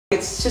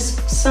it's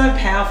just so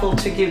powerful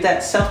to give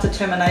that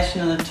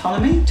self-determination and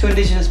autonomy to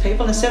Indigenous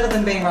people. Instead of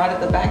them being right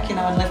at the back,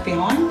 and left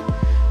behind,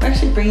 we're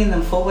actually bringing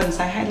them forward and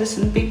say, hey,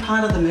 listen, be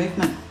part of the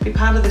movement, be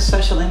part of the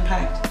social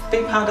impact,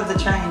 be part of the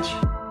change.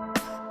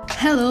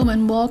 Hello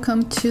and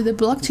welcome to the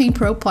Blockchain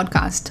Pro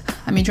podcast.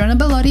 I'm Adriana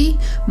and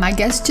My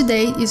guest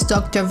today is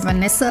Dr.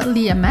 Vanessa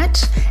Lee-Ah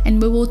Mat,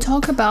 and we will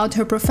talk about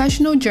her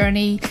professional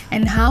journey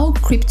and how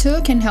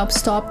crypto can help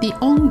stop the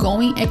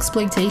ongoing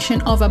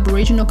exploitation of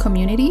Aboriginal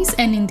communities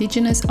and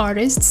Indigenous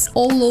artists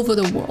all over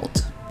the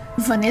world.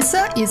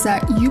 Vanessa is a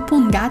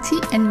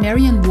Yupungathi and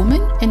Meriam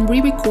woman, and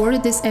we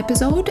recorded this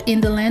episode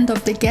in the land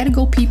of the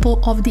Gadigal people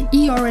of the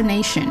Eora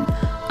Nation.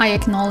 I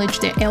acknowledge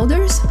their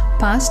elders,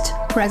 past,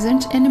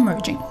 present, and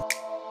emerging.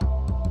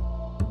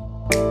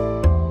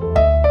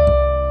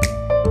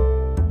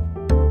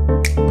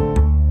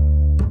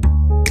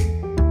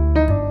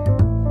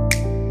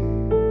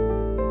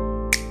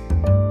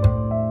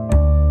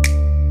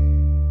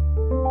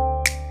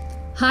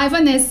 Hi,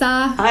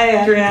 Vanessa.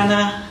 Hi,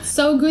 Adriana.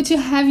 So good to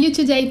have you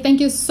today. Thank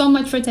you so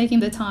much for taking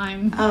the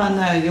time. Oh,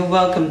 no, you're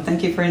welcome.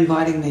 Thank you for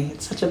inviting me.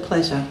 It's such a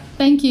pleasure.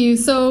 Thank you.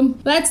 So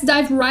let's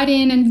dive right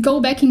in and go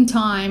back in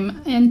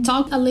time and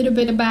talk a little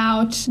bit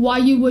about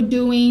what you were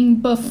doing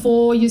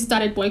before you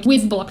started working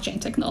with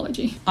blockchain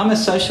technology. I'm a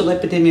social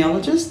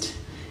epidemiologist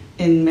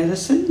in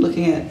medicine,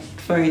 looking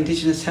for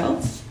Indigenous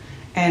health.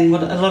 And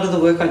a lot of the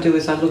work I do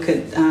is I look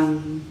at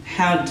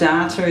how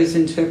data is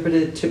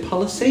interpreted to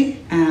policy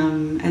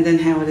and then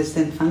how it is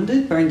then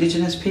funded for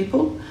Indigenous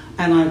people.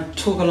 And I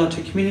talk a lot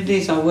to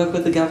communities. I work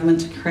with the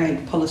government to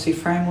create policy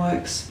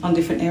frameworks on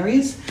different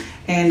areas.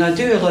 And I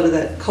do a lot of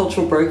that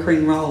cultural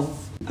brokering role.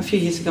 A few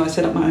years ago, I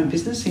set up my own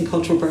business in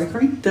cultural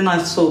brokering. Then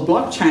I saw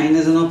blockchain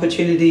as an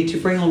opportunity to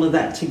bring all of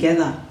that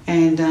together.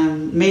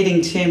 And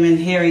meeting Tim and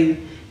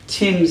hearing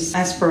Tim's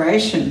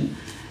aspiration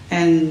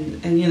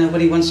and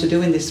what he wants to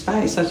do in this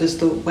space, I just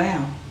thought,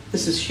 wow,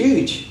 this is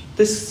huge.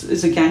 This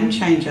is a game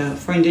changer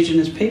for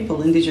Indigenous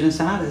people, Indigenous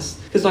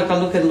artists. Because I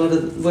look at a lot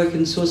of work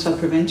in suicide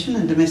prevention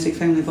and domestic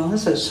family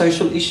violence, so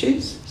social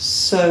issues.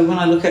 So when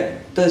I look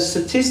at the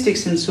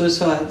statistics in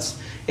suicides,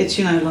 it's,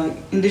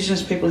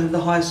 Indigenous people have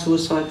the highest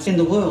suicides in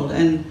the world.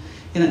 And,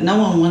 no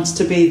one wants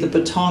to be the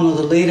baton or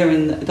the leader,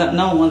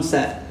 no one wants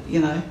that,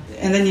 And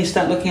then you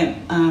start looking at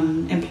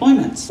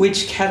employments.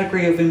 Which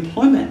category of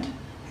employment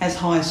has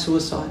high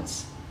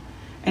suicides?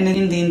 And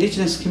in the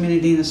Indigenous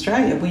community in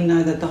Australia, we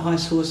know that the high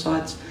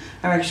suicides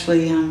are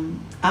actually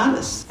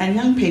artists and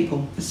young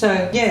people. So,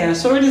 I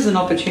saw it as an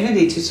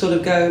opportunity to sort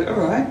of go,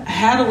 all right,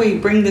 how do we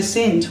bring this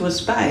into a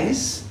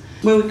space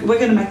where we're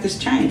going to make this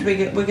change?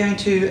 We're going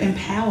to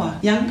empower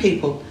young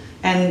people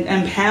and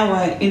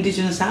empower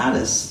Indigenous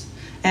artists.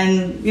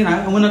 And,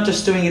 and we're not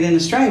just doing it in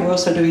Australia, we're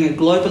also doing it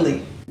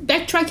globally.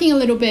 Backtracking a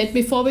little bit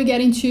before we get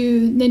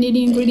into the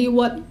nitty-gritty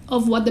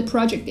of what the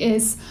project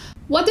is.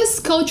 What does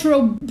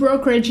cultural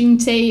brokerage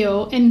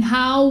entail, and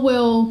how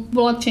will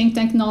blockchain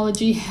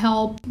technology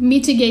help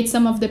mitigate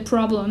some of the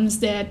problems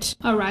that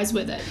arise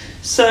with it?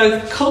 So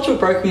cultural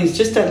brokering is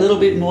just a little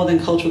bit more than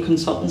cultural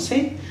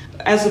consultancy.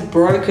 As a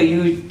broker,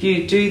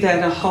 you do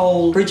that a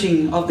whole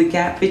bridging of the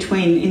gap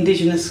between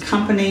Indigenous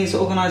companies,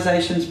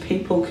 organisations,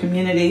 people,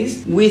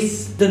 communities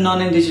with the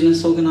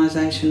non-Indigenous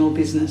organisation or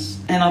business.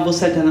 And I've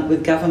also done it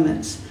with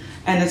governments.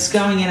 And it's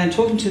going in and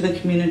talking to the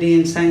community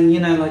and saying,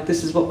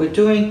 this is what we're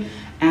doing.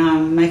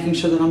 Making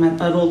sure that I'm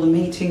at all the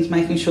meetings,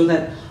 making sure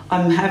that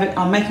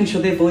I'm making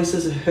sure their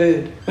voices are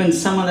heard. When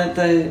someone at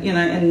the,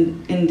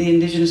 in the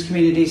Indigenous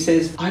community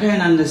says, I don't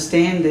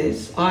understand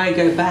this, I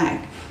go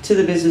back to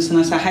the business and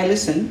I say, hey,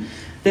 listen,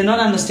 they're not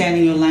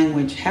understanding your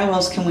language. How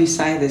else can we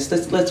say this?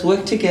 Let's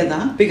work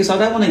together, because I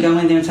don't want to go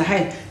in there and say,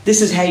 hey,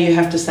 this is how you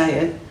have to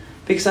say it,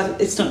 because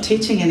it's not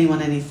teaching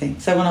anyone anything.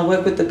 So when I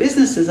work with the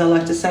businesses, I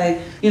like to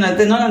say,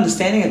 they're not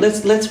understanding it.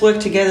 Let's work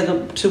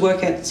together to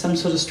work out some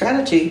sort of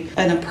strategy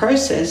and a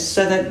process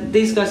so that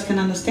these guys can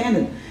understand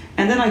it.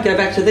 And then I go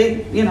back to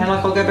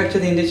I'll go back to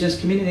the Indigenous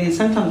community, and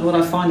sometimes what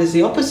I find is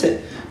the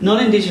opposite.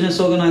 Non-Indigenous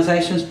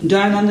organisations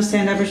don't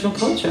understand Aboriginal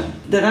culture.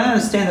 They don't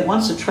understand that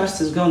once the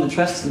trust is gone, the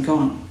trust is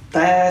gone.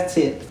 That's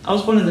it. I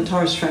was born in the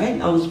Torres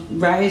Strait. I was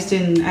raised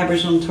in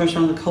Aboriginal and Torres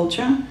Strait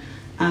culture.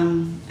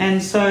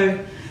 And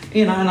so...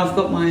 and I've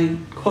got my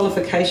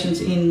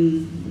qualifications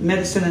in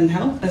medicine and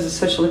health as a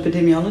social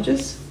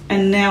epidemiologist.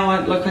 And now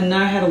I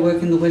know how to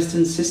work in the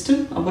Western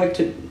system. I've worked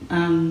at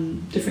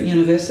different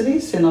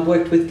universities, and I've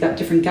worked with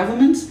different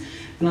governments,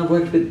 and I've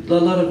worked with a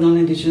lot of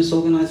non-Indigenous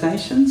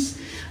organisations.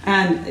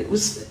 And it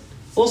was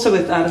also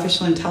with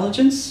artificial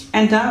intelligence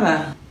and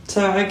data.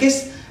 So I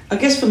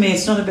guess for me,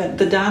 it's not about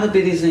the data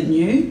bit isn't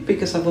new,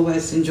 because I've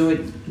always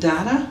enjoyed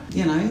data.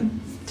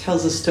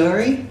 Tells a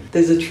story.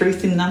 There's a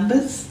truth in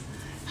numbers.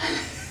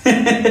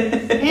 And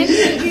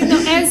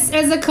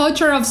as a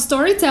culture of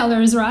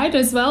storytellers, right,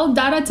 as well,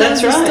 data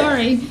tells a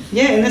story.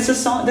 Yeah, and there's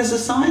a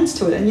science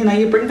to it, and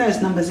you bring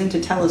those numbers in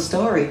to tell a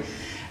story.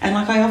 And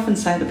I often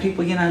say to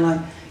people,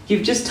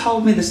 you've just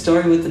told me the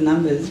story with the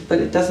numbers, but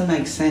it doesn't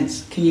make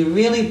sense. Can you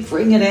really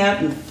bring it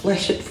out and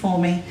flesh it for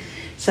me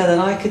so that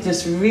I could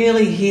just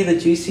really hear the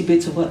juicy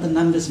bits of what the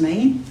numbers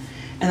mean.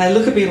 And they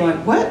look at me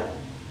like, what?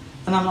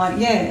 And I'm like,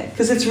 yeah,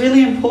 because it's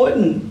really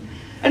important.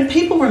 And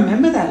people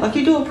remember that. Like,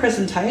 you do a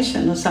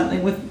presentation or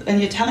something and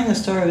you're telling a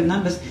story with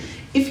numbers.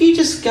 If you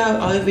just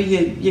go over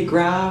your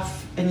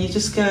graph and you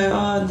just go,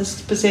 oh,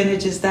 this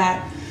percentage is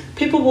that,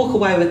 people walk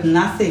away with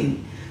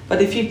nothing.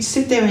 But if you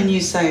sit there and you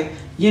say,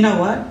 you know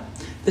what,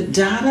 the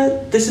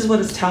data, this is what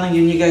it's telling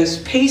you, and you go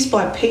piece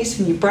by piece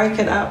and you break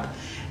it up,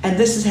 and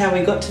this is how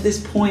we got to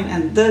this point,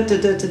 and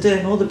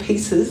and all the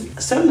pieces,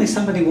 suddenly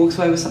somebody walks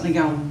away with something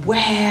going,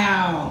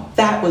 wow,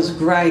 that was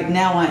great,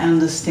 now I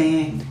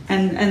understand.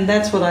 And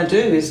that's what I do,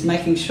 is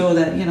making sure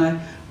that, you know,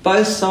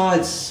 both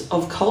sides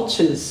of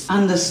cultures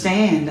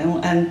understand,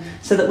 and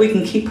so that we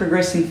can keep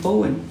progressing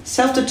forward.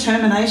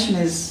 Self-determination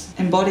is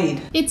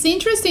embodied. It's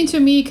interesting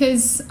to me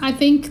because I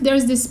think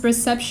there's this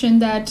perception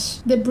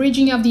that the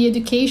bridging of the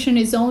education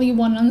is only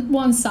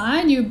one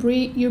side. You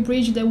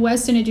bridge the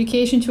Western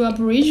education to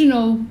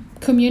Aboriginal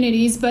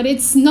communities, but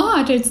it's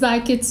not. It's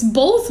like it's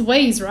both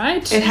ways,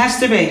 right? It has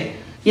to be.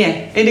 Yeah,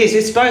 it is.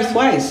 It's both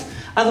ways.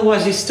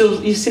 Otherwise,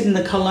 you sit in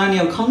the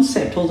colonial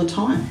concept all the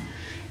time.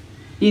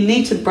 You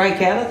need to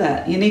break out of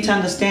that. You need to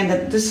understand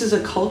that this is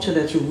a culture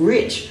that's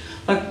rich.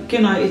 Like, you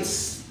know,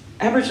 it's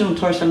Aboriginal and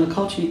Torres Strait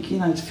culture, you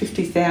know, it's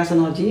 50,000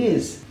 odd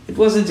years. It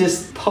wasn't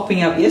just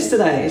popping up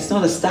yesterday. It's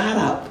not a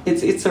startup.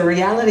 It's a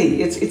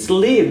reality. It's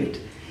lived.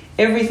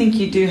 Everything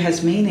you do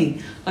has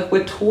meaning. Like,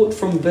 we're taught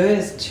from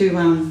birth to,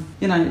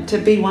 you know, to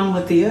be one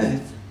with the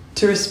earth,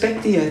 to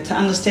respect the earth, to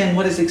understand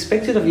what is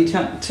expected of you,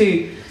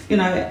 to you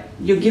know,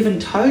 you're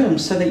given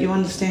totems so that you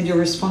understand your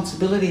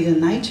responsibility to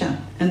nature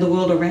and the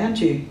world around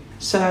you.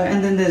 So,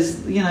 and then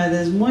there's, you know,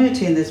 there's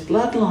moiety and there's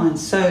bloodlines.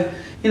 So,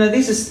 you know,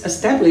 these are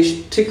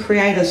established to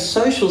create a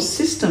social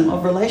system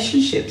of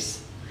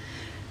relationships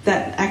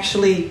that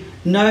actually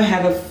know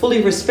how to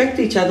fully respect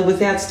each other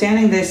without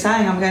standing there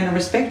saying, I'm going to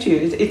respect you.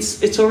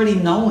 It's already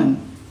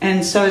known.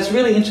 And so it's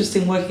really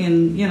interesting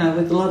working, you know,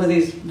 with a lot of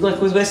these, like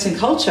with Western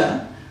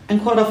culture,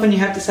 and quite often you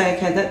have to say,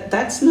 okay,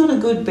 that's not a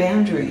good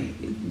boundary.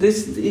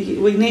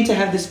 We need to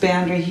have this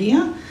boundary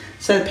here,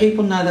 so that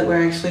people know that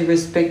we're actually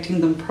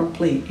respecting them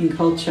properly in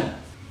culture.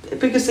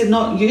 Because they're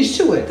not used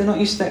to it. They're not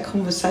used to that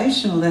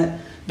conversation or that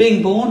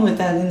being born with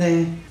that in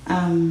their,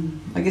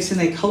 I guess, in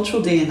their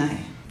cultural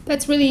DNA.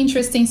 That's really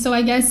interesting. So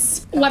I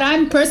guess what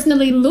I'm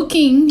personally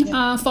looking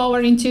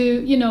forward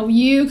into, you know,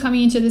 you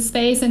coming into the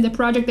space and the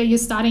project that you're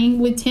starting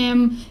with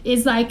Tim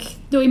is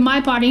like doing my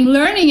part in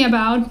learning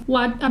about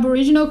what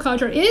Aboriginal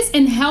culture is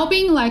and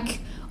helping like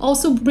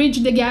also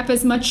bridge the gap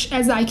as much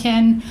as I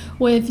can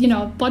with, you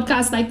know,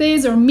 podcasts like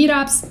this or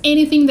meetups,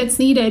 anything that's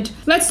needed.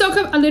 Let's talk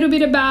a little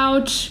bit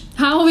about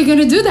how are we going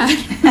to do that?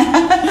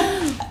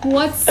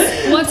 What's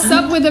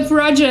up with the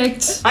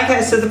project?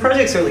 Okay, so the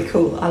project's really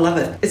cool. I love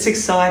it. It's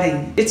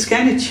exciting. It's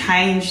going to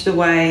change the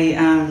way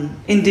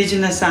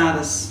Indigenous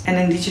artists and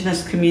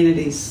Indigenous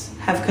communities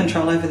have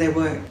control over their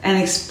work. And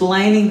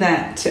explaining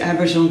that to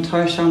Aboriginal and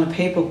Torres Strait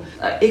people,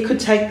 it could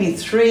take me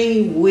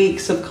 3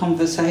 weeks of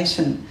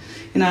conversation.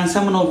 You know, and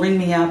someone will ring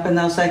me up and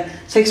they'll say,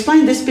 so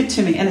explain this bit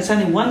to me. And it's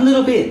only one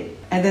little bit.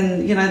 And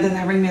then, you know, then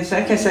they ring me and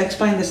say, okay, so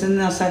explain this. And then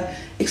they'll say,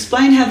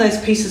 explain how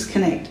those pieces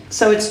connect.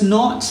 So it's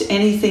not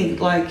anything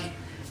like,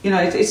 you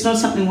know, it's not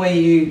something where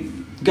you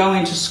go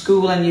into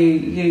school and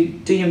you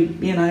do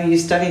you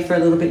study for a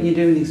little bit and you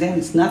do an exam.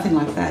 It's nothing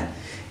like that.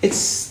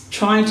 It's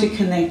trying to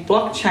connect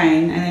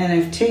blockchain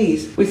and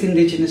NFTs with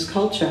Indigenous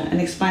culture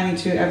and explaining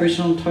to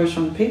Aboriginal and Torres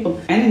Strait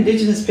people and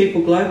Indigenous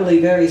people globally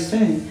very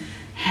soon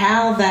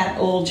how that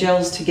all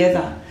gels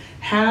together.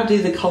 How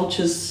do the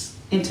cultures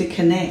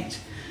interconnect?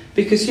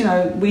 Because, you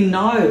know, we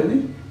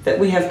know that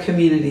we have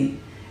community.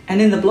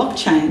 And in the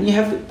blockchain, you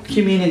have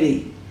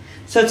community.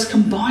 So it's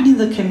combining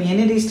the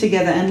communities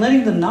together and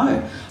letting them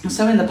know.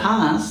 So in the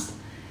past,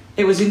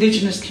 it was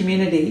Indigenous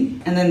community,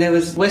 and then there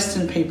was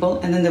Western people,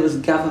 and then there was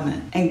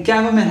government. And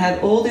government had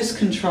all this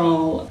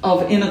control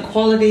of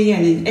inequality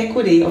and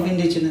inequity of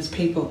Indigenous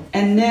people.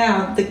 And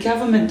now the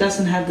government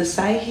doesn't have the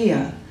say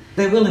here.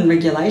 They will in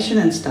regulation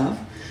and stuff,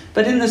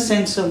 but in the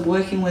sense of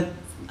working with,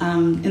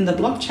 in the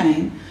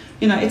blockchain,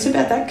 you know, it's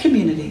about that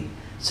community.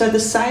 So the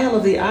sale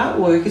of the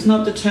artwork is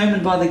not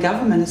determined by the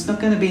government. It's not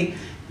going to be,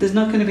 there's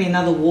not going to be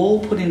another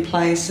wall put in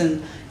place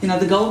and, you know,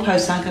 the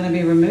goalposts aren't going to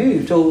be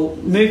removed or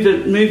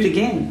moved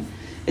again.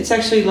 It's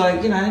actually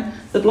like, you know,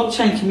 the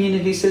blockchain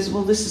community says,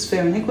 well, this is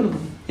fair and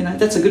equitable. You know,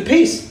 that's a good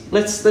piece.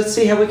 Let's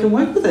see how we can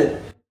work with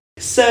it.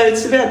 So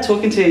it's about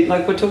talking to,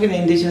 like, we're talking to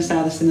Indigenous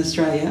artists in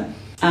Australia.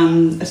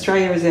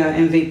 Australia is our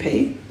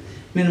MVP,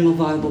 minimal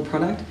viable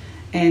product,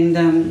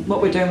 and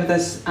what we're doing with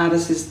those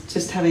artists is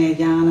just having a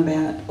yarn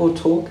about, or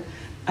talk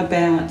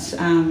about,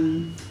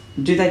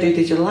 do they do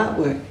digital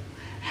artwork?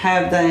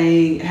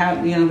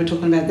 We're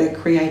talking about their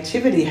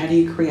creativity, how do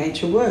you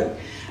create your work?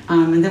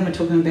 And then we're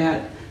talking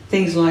about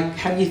things like,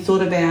 have you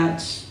thought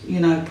about,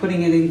 you know,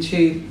 putting it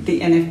into the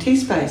NFT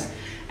space?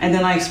 And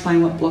then I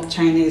explain what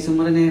blockchain is and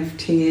what an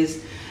NFT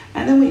is,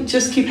 and then we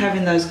just keep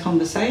having those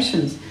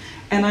conversations.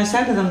 And I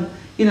say to them,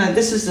 you know,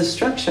 this is the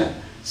structure.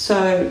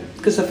 So,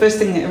 because the first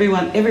thing that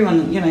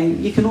everyone,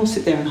 you can all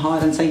sit there and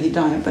hide and say you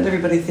don't, but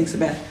everybody thinks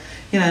about,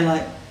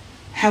 like,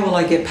 how will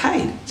I get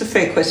paid? It's a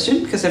fair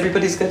question because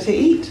everybody's got to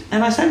eat.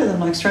 And I say to them,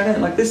 like, straight out,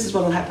 like, this is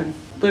what will happen.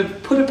 We'll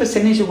put a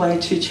percentage away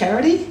to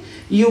charity.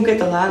 You'll get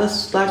the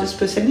largest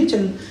percentage.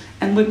 And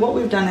what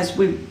we've done is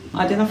we've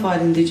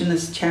identified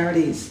Indigenous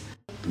charities.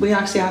 We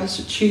ask the artists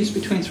to choose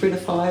between 3 to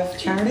 5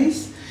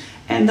 charities,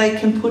 and they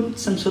can put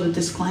some sort of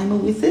disclaimer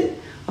with it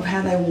of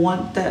how they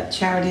want that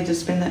charity to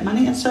spend that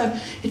money. And so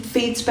it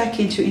feeds back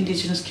into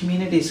Indigenous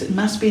communities. It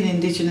must be an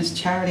Indigenous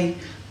charity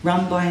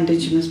run by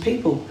Indigenous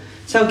people.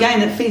 So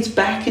again, it feeds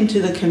back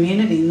into the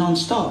community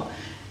non-stop.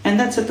 And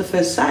that's at the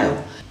first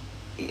sale.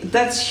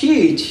 That's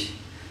huge.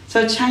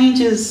 So it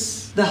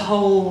changes the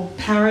whole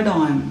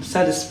paradigm,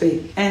 so to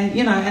speak. And,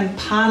 and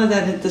part of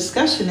that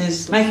discussion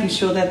is making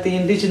sure that the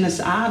Indigenous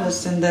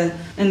artists and the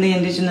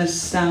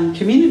Indigenous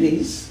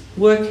communities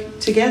work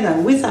together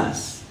with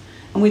us.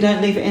 And we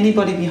don't leave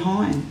anybody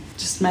behind,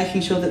 just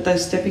making sure that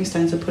those stepping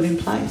stones are put in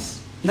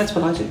place. And that's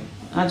what I do.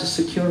 I just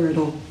secure it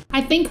all. I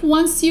think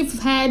once you've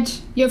had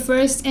your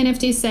first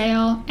NFT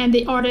sale and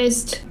the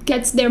artist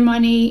gets their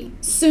money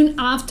soon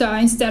after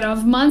instead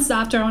of months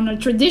after on a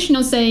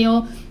traditional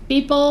sale,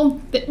 people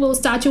will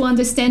start to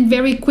understand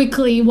very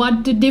quickly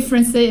what the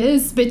difference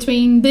is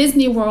between this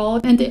new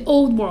world and the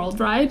old world,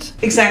 right?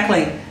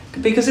 Exactly,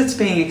 because it's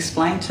being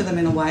explained to them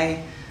in a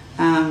way.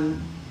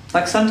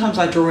 Like sometimes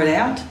I draw it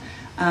out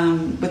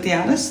with the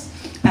artist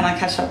and I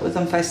catch up with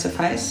them face to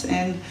face.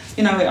 And,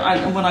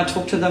 when I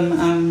talk to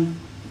them,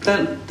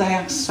 they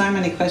ask so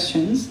many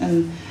questions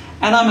and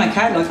I'm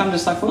okay. Like, I'm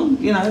just like, well,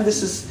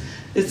 this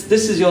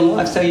is your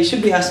life, so you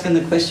should be asking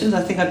the questions.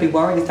 I think I'd be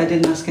worried if they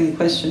didn't ask any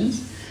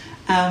questions.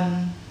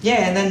 And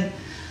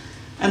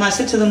I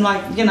said to them,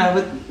 like,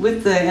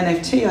 with the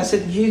NFT, I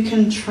said, you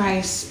can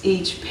trace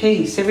each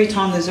piece. Every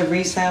time there's a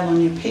resale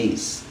on your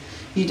piece,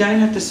 you don't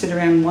have to sit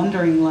around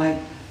wondering, like,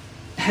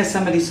 has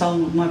somebody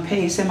sold my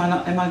piece? Am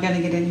I going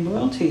to get any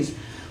royalties?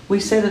 We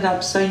set it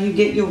up so you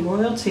get your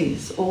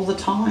royalties all the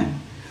time.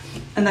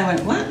 And they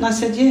went, what? And I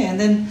said, yeah. And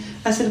then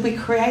I said, we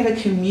create a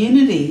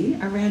community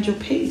around your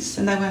piece.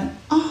 And they went,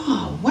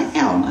 oh,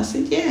 wow. And I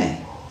said,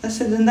 yeah. I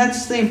said, and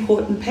that's the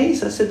important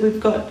piece. I said, we've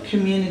got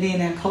community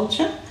in our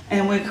culture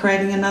and we're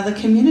creating another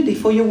community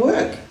for your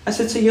work. I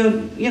said, so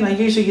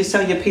usually you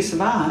sell your piece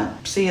of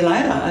art, see you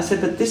later. I said,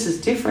 but this is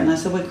different. I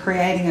said, we're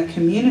creating a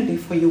community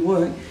for your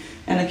work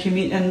and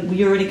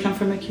you already come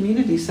from a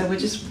community. So we're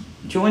just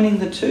joining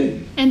the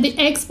two. And the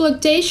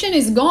exploitation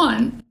is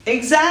gone.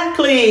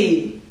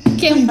 Exactly.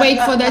 Can't wait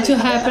for that to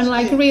happen,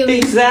 like, really.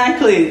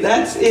 Exactly,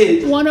 that's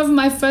it. One of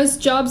my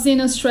first jobs in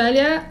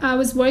Australia, I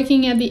was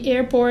working at the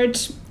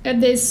airport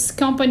at this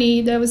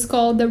company that was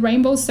called the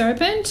Rainbow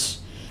Serpent.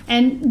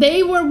 And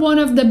they were one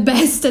of the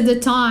best at the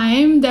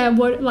time that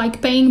were,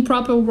 like, paying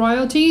proper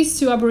royalties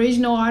to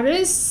Aboriginal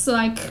artists.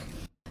 Like,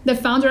 the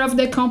founder of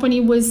the company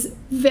was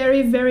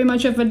very, very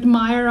much of an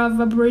admirer of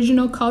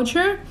Aboriginal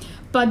culture.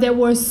 But there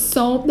are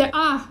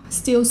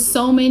still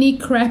so many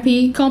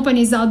crappy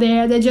companies out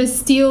there that just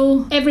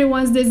steal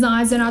everyone's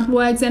designs and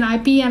artworks and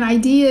IP and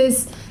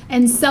ideas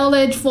and sell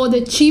it for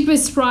the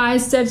cheapest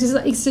price.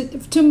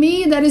 To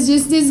me, that is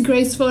just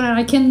disgraceful, and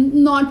I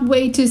cannot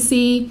wait to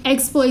see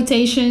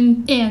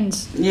exploitation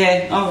end.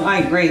 Yeah, I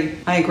agree.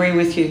 I agree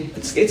with you.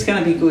 It's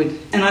going to be good.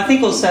 And I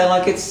think also,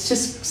 like, it's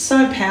just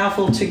so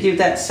powerful to give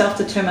that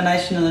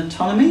self-determination and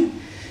autonomy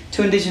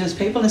to Indigenous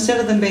people instead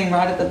of them being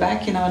right at the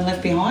back, and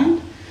left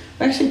behind.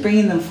 We're actually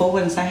bringing them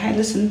forward and saying, hey,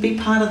 listen, be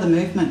part of the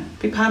movement,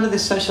 be part of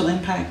this social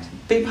impact,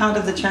 be part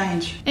of the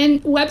change.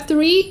 And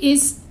Web3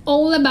 is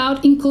all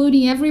about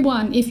including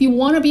everyone. If you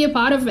want to be a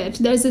part of it,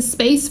 there's a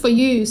space for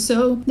you.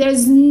 So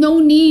there's no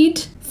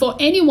need for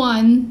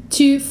anyone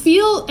to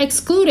feel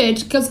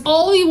excluded because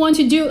all you want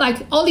to do,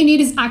 all you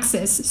need is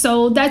access.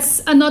 So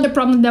that's another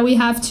problem that we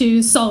have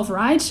to solve,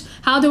 right?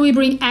 How do we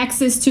bring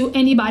access to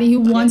anybody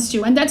who wants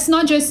to? And that's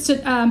not just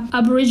an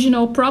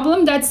Aboriginal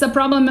problem. That's a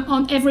problem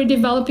on every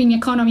developing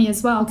economy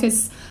as well.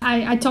 Because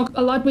I talk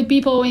a lot with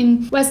people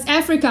in West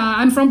Africa.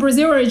 I'm from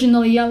Brazil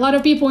originally. A lot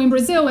of people in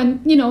Brazil,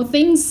 and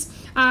things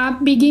are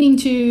beginning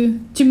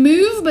to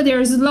move, but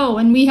they're slow,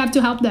 and we have to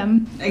help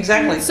them.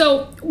 Exactly.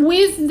 So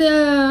with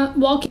the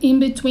Walk in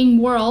Between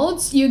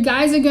Worlds, you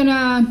guys are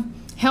gonna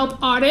help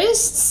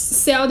artists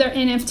sell their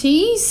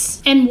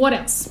NFTs, and what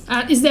else?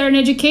 Is there an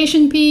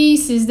education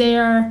piece? Is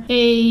there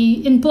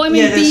a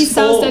employment piece?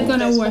 How's that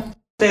gonna work?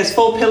 There's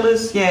 4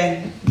 pillars.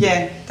 Yeah.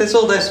 There's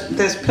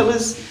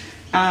pillars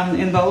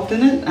involved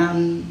in it.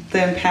 The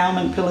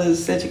empowerment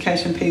pillars,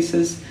 education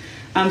pieces.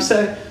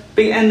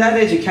 And that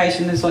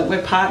education is like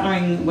we're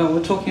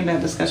talking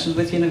about discussions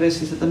with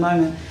universities at the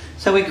moment.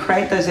 So we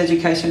create those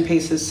education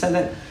pieces so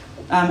that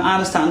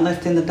artists aren't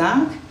left in the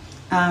dark.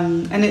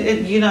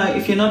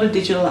 If you're not a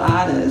digital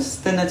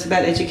artist, then it's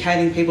about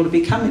educating people to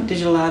become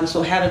digital artists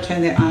or how to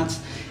turn their arts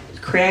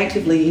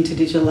creatively into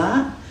digital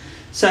art.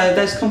 So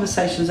those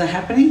conversations are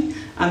happening.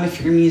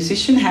 If you're a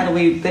musician, how do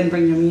we then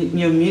bring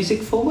your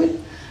music forward?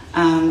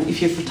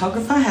 If you're a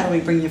photographer, how do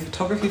we bring your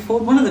photography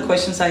forward? One of the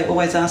questions they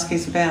always ask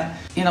is about,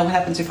 what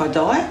happens if I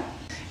die?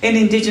 In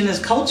Indigenous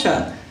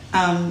culture,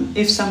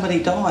 if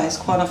somebody dies,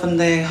 quite often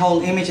their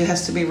whole image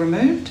has to be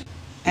removed.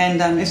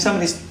 And if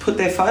somebody's put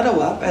their photo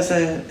up as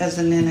an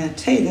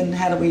NFT, then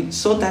how do we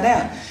sort that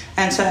out?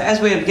 And so as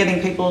we're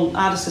getting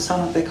artists to sign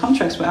up their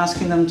contracts, we're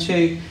asking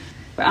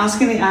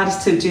the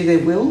artists to do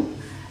their will.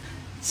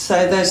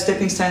 So those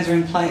stepping stones are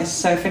in place.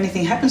 So if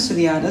anything happens to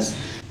the artist,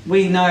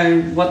 we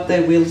know what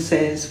their will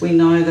says. We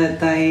know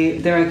that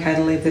they're okay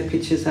to leave their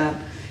pictures up.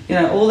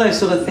 All those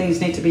sort of things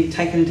need to be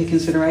taken into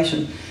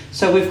consideration.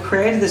 So we've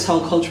created this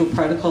whole cultural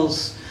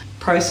protocols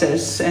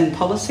process and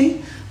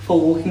policy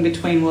for walking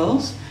between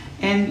worlds.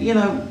 And,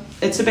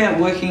 it's about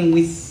working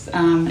with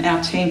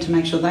our team to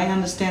make sure they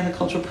understand the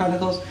cultural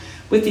protocols.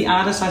 With the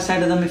artists, I say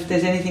to them, if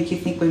there's anything you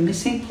think we're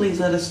missing, please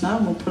let us know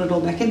and we'll put it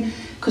all back in.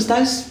 Because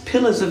those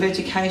pillars of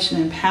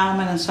education,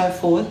 empowerment and so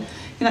forth,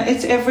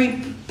 it's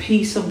every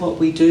piece of what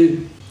we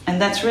do.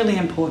 And that's really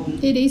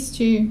important. It is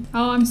too.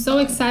 Oh, I'm so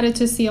excited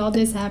to see all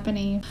this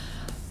happening.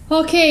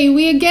 Okay,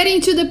 we are getting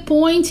to the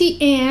pointy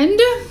end.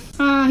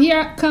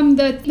 Here come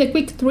the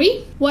quick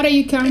three. What are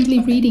you currently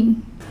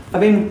reading? I've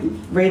been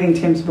reading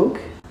Tim's book,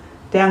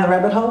 Down the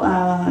Rabbit Hole.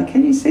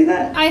 Can you see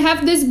that? I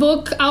have this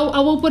book. I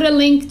will put a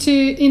link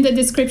in the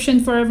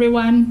description for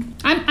everyone.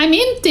 I'm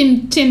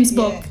in Tim's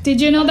book. Yeah. Did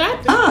you know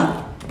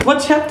that?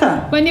 What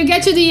chapter? When you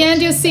get to the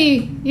end, you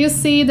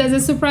see there's a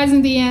surprise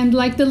in the end,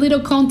 like the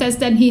little contest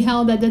that he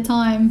held at the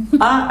time.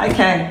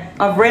 Okay.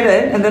 I've read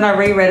it and then I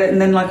reread it,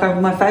 and then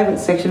my favourite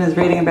section is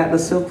reading about the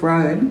Silk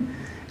Road.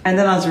 And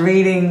then I was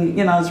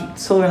reading, I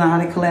saw an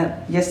article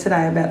out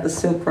yesterday about the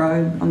Silk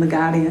Road on The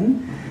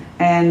Guardian.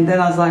 And then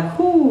I was like,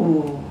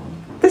 ooh,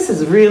 this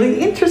is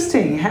really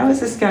interesting. How is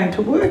this going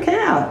to work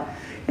out?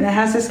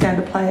 How's this going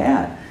to play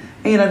out?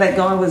 And, that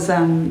guy was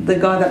the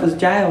guy that was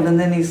jailed, and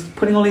then he's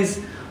putting all his,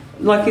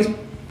 he's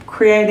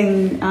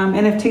creating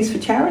NFTs for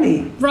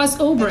charity. Ross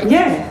Ulbricht.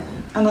 Yeah.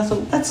 And I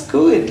thought, that's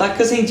good.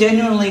 Because he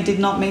genuinely did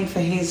not mean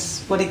for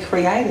what he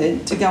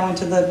created to go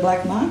into the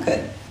black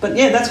market. But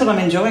yeah, that's what I'm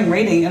enjoying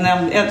reading. And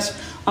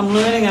I'm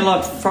learning a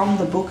lot from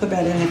the book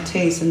about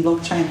NFTs and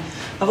blockchain.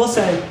 I've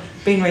also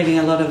been reading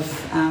a lot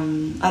of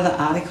other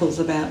articles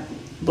about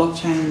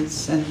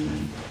blockchains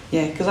and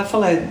because I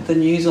follow the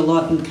news a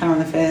lot and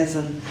current affairs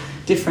and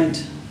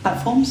different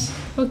platforms.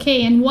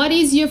 Okay, and what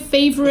is your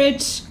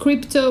favorite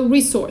crypto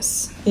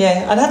resource?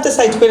 Yeah, I'd have to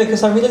say Twitter,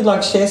 because I really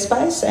like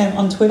ShareSpace and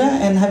on Twitter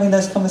and having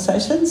those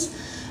conversations.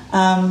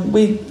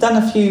 We've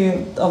done a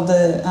few of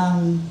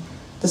the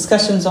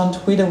discussions on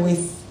Twitter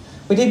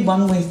we did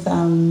one with,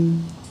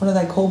 what are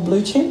they called,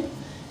 Blue Chip?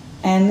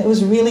 And it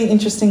was a really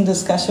interesting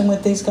discussion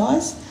with these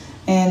guys.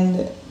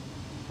 And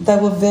they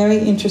were very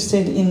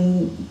interested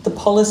in the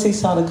policy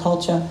side of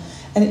culture.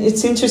 And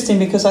it's interesting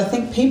because I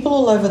think people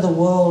all over the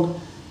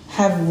world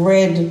have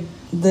read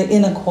the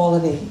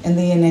inequality and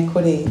the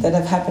inequity that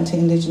have happened to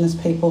Indigenous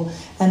people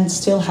and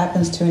still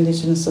happens to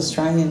Indigenous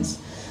Australians.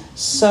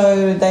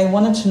 So they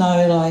wanted to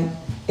know,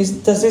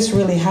 does this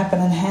really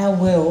happen, and how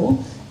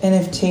will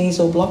NFTs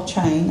or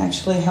blockchain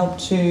actually help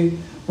to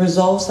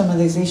resolve some of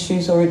these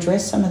issues or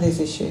address some of these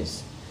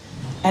issues?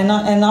 And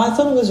I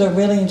thought it was a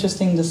really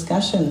interesting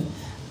discussion.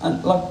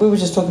 We were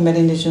just talking about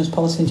Indigenous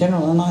policy in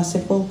general, and I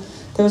said, well,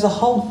 there was a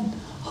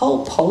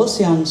whole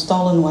policy on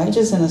stolen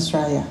wages in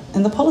Australia,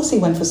 and the policy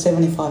went for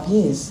 75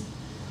 years.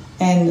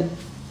 And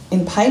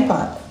in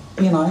paper,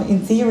 in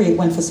theory it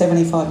went for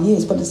 75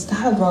 years, but it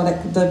started right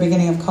at the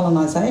beginning of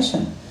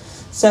colonisation.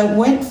 So it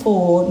went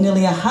for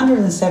nearly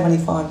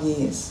 175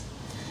 years.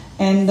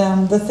 And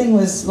the thing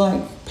was,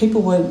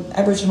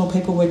 Aboriginal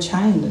people were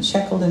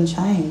shackled and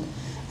chained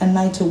and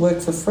made to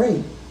work for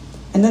free.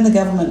 And then the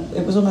government,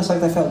 it was almost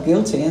like they felt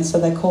guilty, and so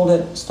they called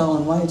it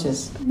stolen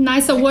wages.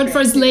 Nicer word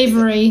for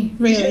slavery,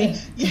 really.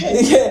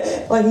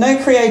 Yeah, no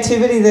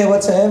creativity there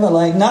whatsoever,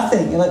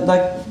 nothing,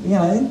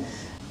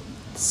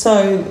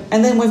 So,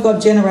 and then we've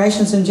got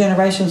generations and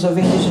generations of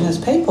Indigenous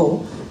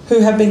people who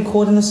have been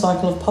caught in a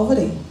cycle of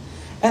poverty.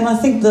 And I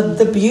think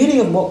the beauty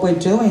of what we're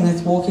doing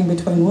with Walking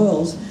Between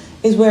Worlds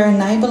is we're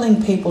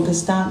enabling people to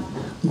start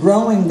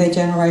growing their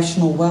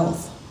generational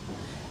wealth.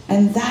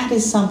 And that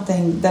is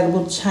something that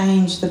will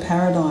change the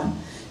paradigm.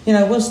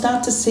 We'll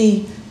start to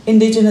see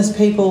Indigenous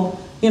people,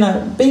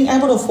 being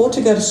able to afford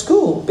to go to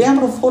school, be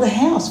able to afford a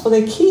house for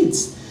their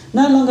kids,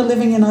 no longer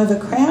living in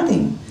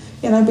overcrowding,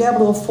 be able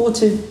to afford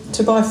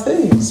to buy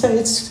food. So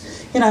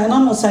it's, and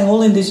I'm not saying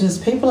all Indigenous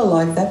people are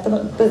like that,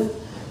 but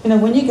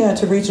when you go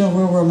to regional,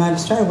 rural, remote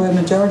Australia, where a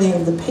majority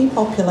of the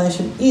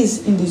population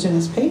is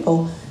Indigenous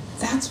people,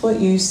 that's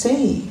what you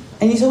see.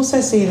 And you also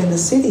see it in the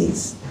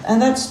cities.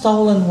 And that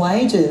stolen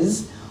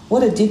wages,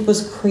 what it did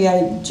was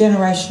create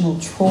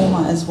generational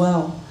trauma as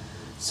well.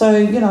 So,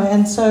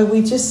 and so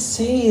we just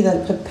see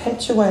that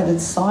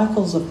perpetuated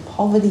cycles of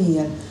poverty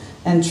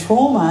and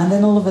trauma, and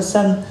then all of a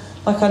sudden,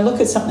 I look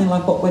at something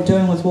like what we're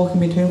doing with Walking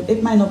Between,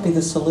 it may not be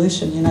the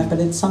solution, but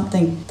it's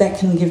something that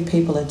can give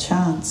people a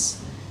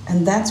chance.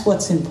 And that's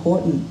what's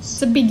important.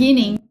 It's a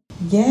beginning.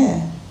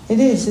 Yeah, it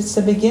is. It's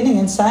the beginning.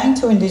 And saying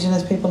to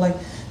Indigenous people,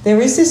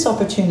 there is this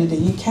opportunity.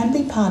 You can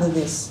be part of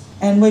this.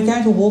 And we're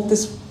going to walk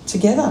this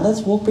together.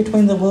 Let's walk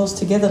between the worlds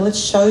together. Let's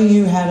show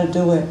you how to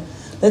do it.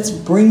 Let's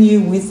bring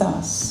you with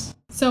us.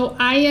 So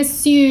I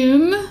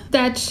assume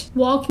that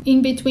Walk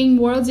in Between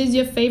Worlds is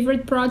your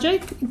favorite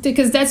project?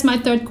 Because that's my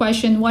third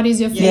question. What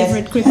is your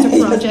favorite crypto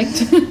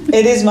project?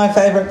 It is my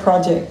favorite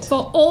project.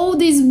 For all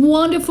these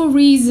wonderful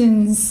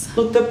reasons.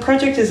 Look, the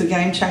project is a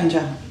game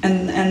changer.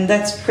 And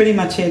that's pretty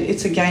much it.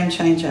 It's a game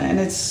changer. And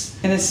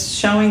it's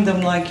showing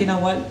them, like, you know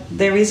what,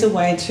 there is a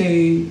way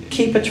to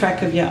keep a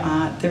track of your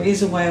art. There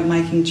is a way of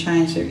making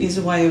change. There is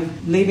a way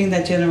of leaving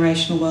that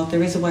generational wealth.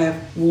 There is a way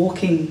of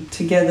walking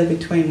together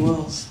between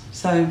worlds.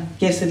 So,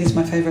 yes, it is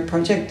my favourite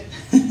project.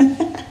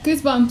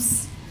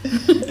 Goosebumps.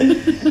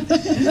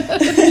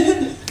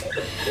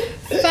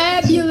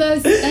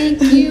 Fabulous.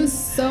 Thank you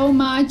so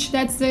much.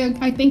 That's,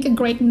 I think, a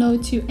great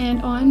note to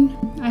end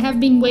on. I have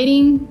been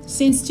waiting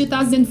since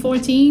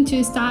 2014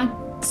 to start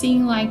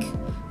seeing, like,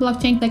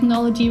 blockchain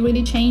technology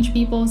really change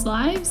people's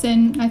lives,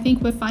 and I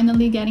think we're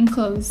finally getting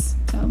close.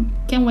 So,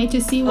 can't wait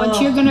to see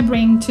what you're going to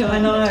bring to it. I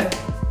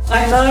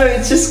know.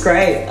 It's just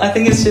great. I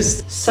think it's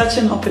just such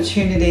an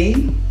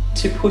opportunity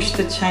to push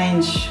the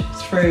change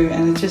through,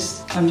 and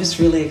I'm just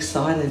really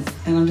excited,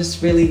 and I'm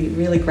just really,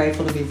 really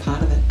grateful to be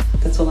part of it.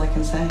 That's all I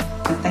can say.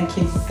 And thank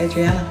you,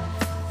 Adriana.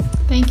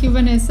 Thank you,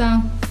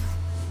 Vanessa.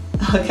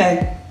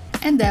 Okay.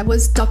 And that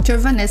was Dr.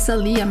 Vanessa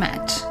Lee-Ah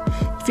Mat.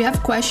 If you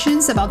have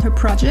questions about her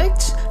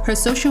project, her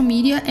social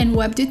media and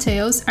web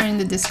details are in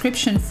the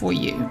description for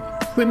you.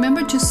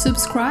 Remember to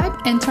subscribe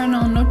and turn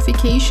on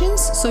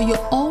notifications so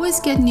you'll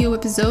always get new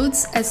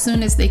episodes as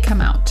soon as they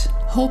come out.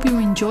 Hope you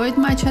enjoyed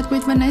my chat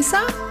with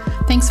Vanessa.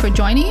 Thanks for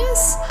joining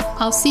us.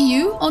 I'll see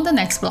you on the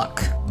next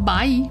block.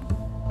 Bye.